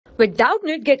With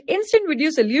Doubtnut, get instant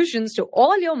video solutions to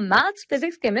all your maths,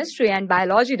 physics, chemistry, and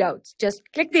biology doubts. Just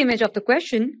click the image of the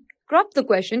question, crop the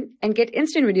question, and get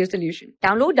instant video solution.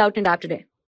 Download Doubtnut app today.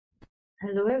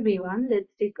 Hello everyone,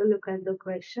 let's take a look at the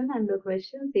question, and the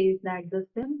question says that the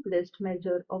simplest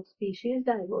measure of species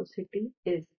diversity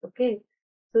is, okay,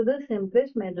 so the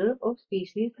simplest measure of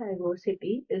species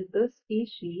diversity is the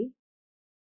species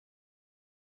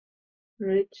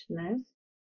richness.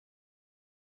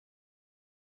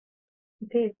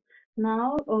 Okay,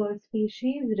 now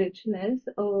species richness,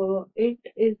 it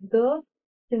is the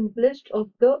simplest of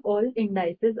the all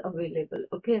indices available.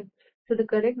 Okay, so the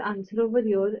correct answer over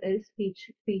here is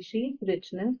species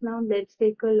richness. Now let's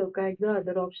take a look at the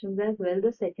other options as well.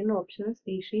 The second option is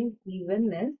species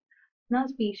evenness. Now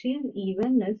species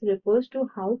evenness refers to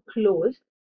how close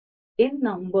in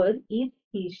number each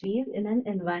species in an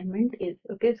environment is.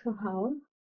 Okay, so how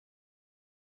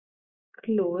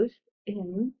close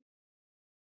in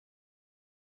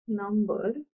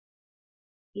number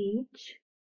each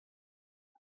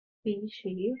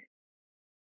species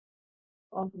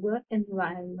of the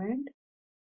environment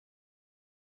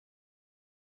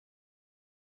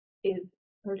is.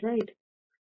 Alright.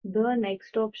 The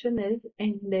next option is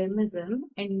endemism.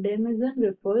 Endemism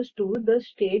refers to the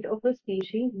state of a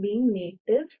species being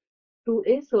native to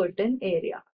a certain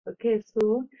area. Okay,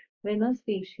 so when a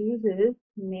species is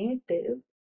native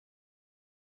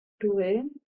to a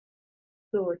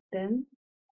certain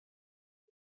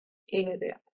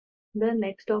area. The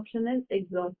next option is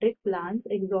exotic plants.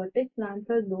 Exotic plants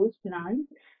are those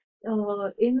plants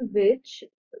in which,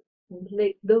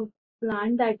 like, the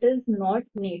plant that is not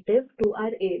native to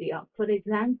our area. For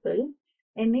example,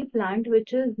 any plant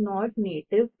which is not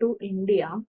native to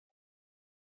India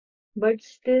but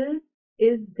still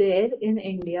is there in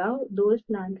India, those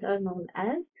plants are known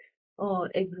as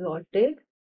exotic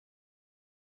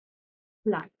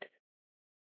plant.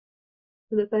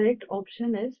 So the correct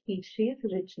option is species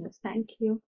richness. Thank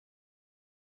you.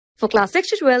 For class 6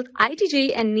 to 12, IIT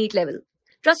JEE and NEET level.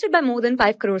 Trusted by more than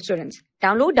 5 crore students.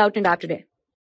 Download Doubtnut app today.